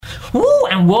Woo,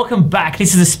 and welcome back.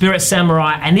 This is the Spirit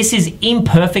Samurai, and this is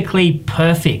Imperfectly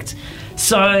Perfect.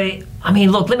 So, I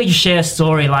mean, look, let me just share a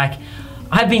story. Like,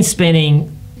 I've been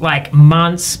spending like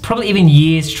months, probably even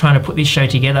years, trying to put this show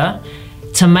together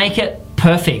to make it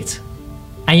perfect.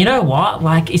 And you know what?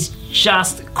 Like, it's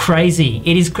just crazy.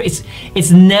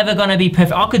 It's never gonna be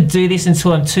perfect. I could do this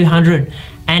until I'm 200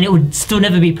 and it would still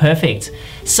never be perfect.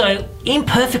 So,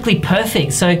 imperfectly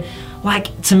perfect. So,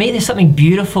 like, to me, there's something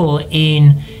beautiful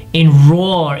in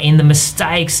raw, in the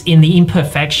mistakes, in the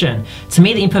imperfection. To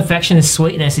me, the imperfection is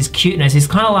sweetness, is cuteness. It's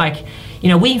kind of like, you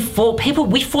know, we fall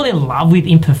in love with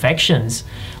imperfections.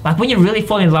 Like, when you really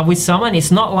fall in love with someone,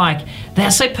 it's not like they're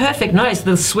so perfect. No, it's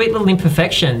the sweet little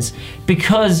imperfections,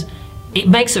 because it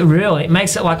makes it real. It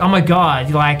makes it like, oh my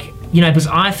God, like, you know, because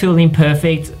I feel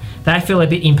imperfect, they feel a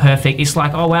bit imperfect. It's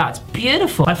like, oh wow, it's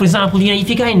beautiful. Like, for example, you know, if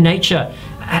you go in nature,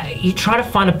 you try to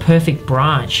find a perfect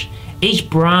branch. Each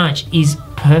branch is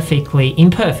perfectly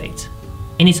imperfect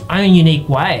in its own unique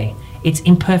way. It's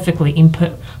imperfectly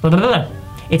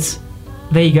It's,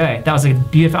 there you go. That was a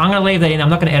beautiful, I'm gonna leave that in, I'm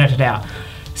not gonna edit it out.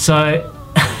 So,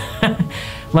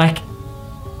 like,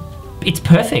 it's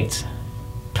perfect.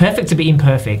 Perfect to be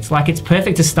imperfect. Like, it's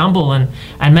perfect to stumble and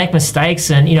make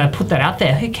mistakes and, you know, put that out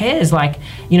there. Who cares? Like,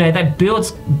 you know, that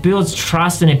builds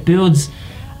trust, and it builds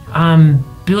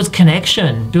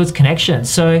connection.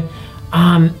 So,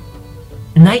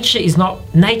 nature is not,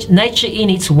 nature in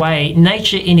its way,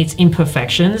 nature in its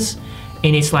imperfections,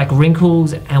 in its like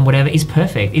wrinkles and whatever, is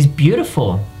perfect, is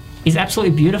beautiful, is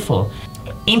absolutely beautiful.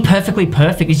 Imperfectly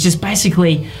perfect is just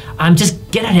basically, just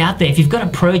get it out there. If you've got a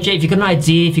project, if you've got an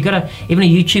idea, if you've got even a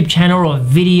YouTube channel or a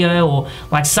video or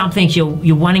like something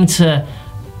you're wanting to,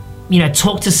 you know,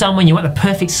 talk to someone, you want the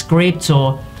perfect script,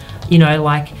 or, you know,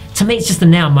 like, to me, it's just the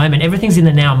now moment. Everything's in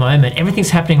the now moment. Everything's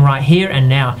happening right here and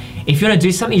now. If you want to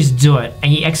do something, you just do it,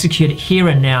 and you execute it here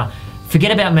and now.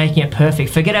 Forget about making it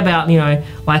perfect. Forget about, you know,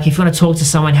 like, if you want to talk to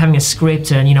someone, having a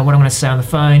script and, you know, what I'm going to say on the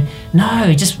phone.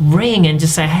 No, just ring and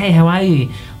just say, hey, how are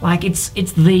you? Like, it's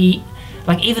the,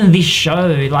 like, even this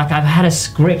show, like, I've had a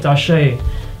script. I'll show you.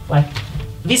 Like,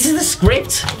 this is the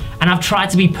script, and I've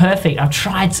tried to be perfect. I've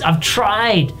tried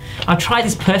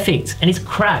this perfect, and it's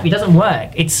crap. It doesn't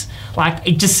work. It's like,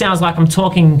 it just sounds like I'm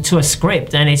talking to a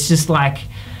script, and it's just like,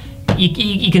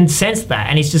 you can sense that,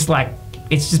 and it's just like,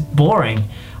 it's just boring.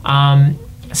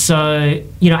 So,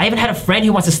 you know, I even had a friend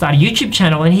who wants to start a YouTube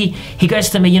channel, and he goes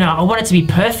to me, you know, I want it to be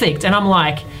perfect, and I'm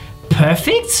like,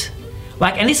 perfect?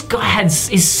 Like, and this guy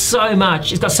he's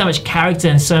got so much character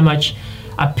and so much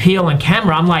appeal on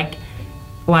camera. I'm like,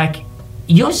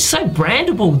 you're so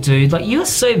brandable, dude. Like, you're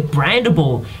so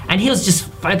brandable. And he was just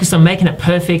focused on making it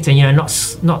perfect, and, you know,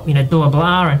 not you know, blah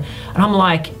blah. And I'm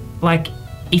like,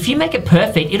 if you make it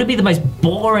perfect, it'll be the most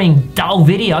boring, dull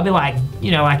video. I'll be like,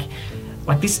 you know,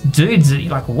 like this dude's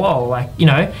like, whoa, like, you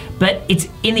know. But it's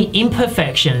in the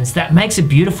imperfections that makes it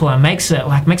beautiful, and makes it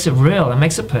real, and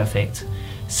makes it perfect.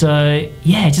 So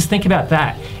yeah, just think about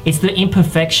that. It's the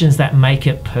imperfections that make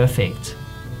it perfect.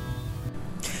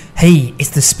 Hey, it's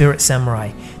the Spirit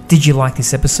Samurai. Did you like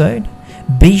this episode?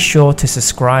 Be sure to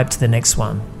subscribe to the next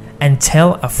one, and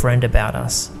tell a friend about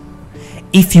us.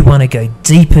 If you want to go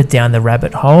deeper down the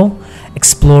rabbit hole,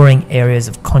 exploring areas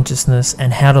of consciousness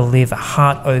and how to live a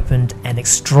heart-opened and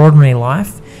extraordinary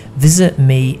life, visit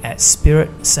me at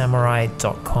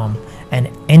spiritsamurai.com and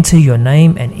enter your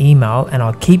name and email, and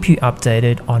I'll keep you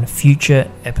updated on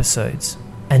future episodes.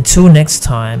 Until next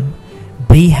time,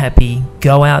 be happy,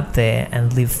 go out there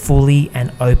and live fully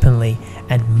and openly,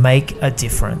 and make a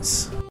difference.